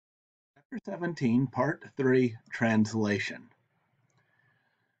Chapter 17, Part 3, Translation.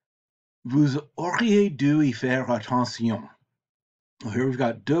 Vous auriez dû y faire attention. Here we've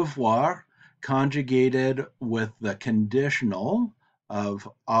got devoir conjugated with the conditional of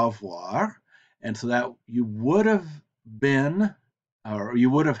avoir, and so that you would have been, or you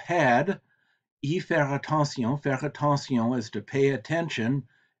would have had, y faire attention. Faire attention is to pay attention,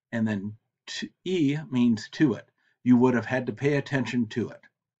 and then y means to it. You would have had to pay attention to it.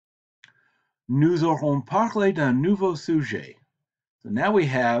 Nous aurons parlé d'un nouveau sujet. So now we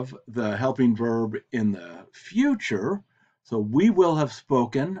have the helping verb in the future. So we will have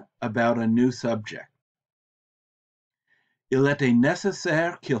spoken about a new subject. Il était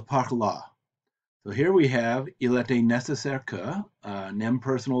nécessaire qu'il parlât. So here we have il était nécessaire que, an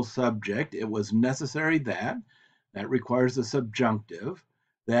impersonal subject. It was necessary that requires the subjunctive,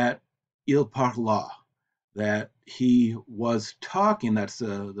 that il parlât, that he was talking. That's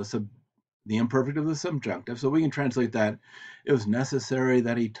the imperfect of the subjunctive. So we can translate that it was necessary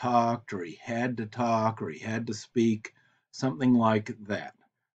that he talked, or he had to talk, or he had to speak, something like that.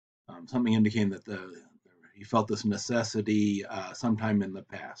 Something indicating that he felt this necessity sometime in the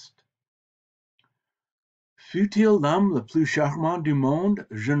past. Fut-il l'homme le plus charmant du monde?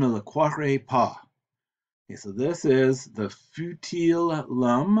 Je ne le croirais pas. Okay, so this is the fut-il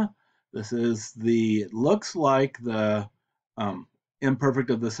l'homme. This is it looks like the imperfect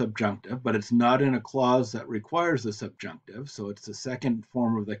of the subjunctive, but it's not in a clause that requires the subjunctive, so it's the second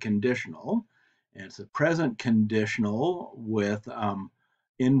form of the conditional, and it's a present conditional with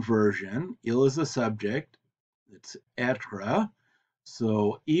inversion. Il is the subject, it's être,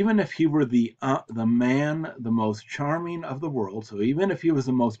 so even if he were the man, the most charming of the world, so even if he was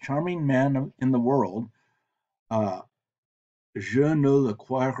the most charming man in the world, je ne le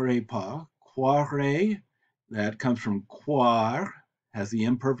croirais pas. Croirais, that comes from croire, has the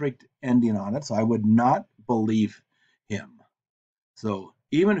imperfect ending on it, so I would not believe him. So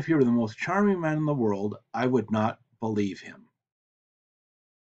even if he were the most charming man in the world, I would not believe him.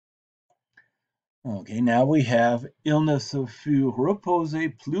 Okay, now we have il ne se fut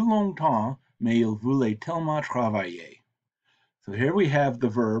reposé plus longtemps, mais il voulait tellement travailler. So here we have the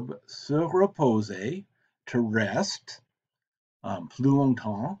verb se reposer, to rest, plus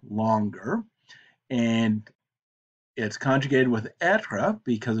longtemps, longer, and it's conjugated with être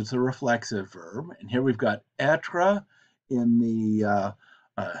because it's a reflexive verb. And here we've got être in the,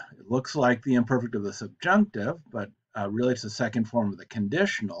 it looks like the imperfect of the subjunctive, but really it's the second form of the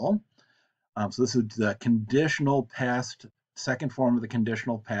conditional. So this is the conditional past, second form of the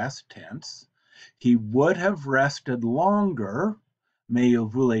conditional past tense. He would have rested longer, mais il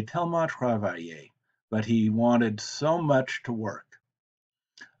voulait tellement travailler, but he wanted so much to work.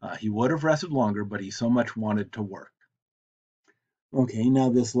 He would have rested longer, but he so much wanted to work. Okay, now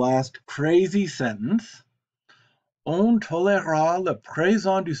this last crazy sentence. On tolérera le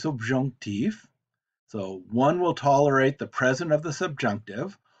présent du subjonctif. So one will tolerate the present of the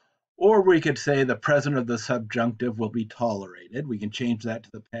subjunctive, or we could say the present of the subjunctive will be tolerated. We can change that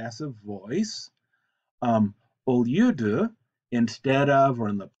to the passive voice. Au lieu de, instead of, or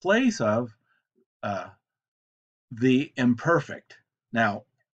in the place of, the imperfect. Now,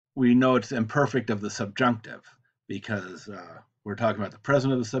 we know it's imperfect of the subjunctive because we're talking about the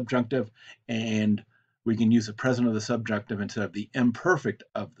present of the subjunctive, and we can use the present of the subjunctive instead of the imperfect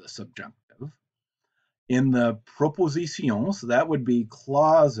of the subjunctive. In the propositions, that would be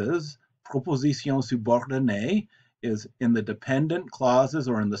clauses. Proposition subordonnée is in the dependent clauses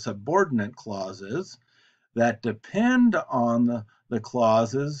or in the subordinate clauses that depend on the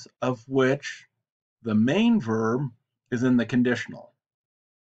clauses of which the main verb is in the conditional.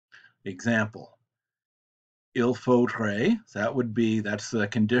 Example, il faudrait, that's the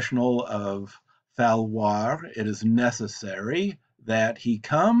conditional of falloir. It is necessary that he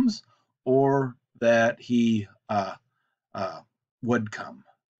comes or that he would come.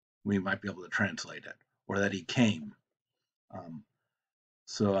 We might be able to translate it, or that he came. And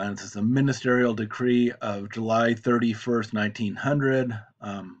this is a ministerial decree of July 31st, 1900,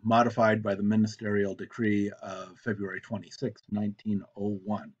 modified by the ministerial decree of February 26,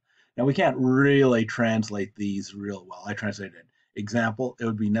 1901. Now, we can't really translate these real well. I translated example, it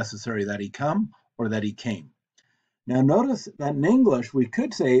would be necessary that he come or that he came. Now, notice that in English, we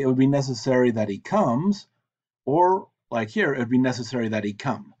could say it would be necessary that he comes, or like here, it would be necessary that he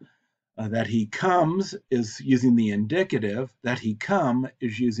come. That he comes is using the indicative, that he come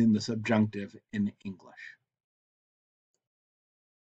is using the subjunctive in English.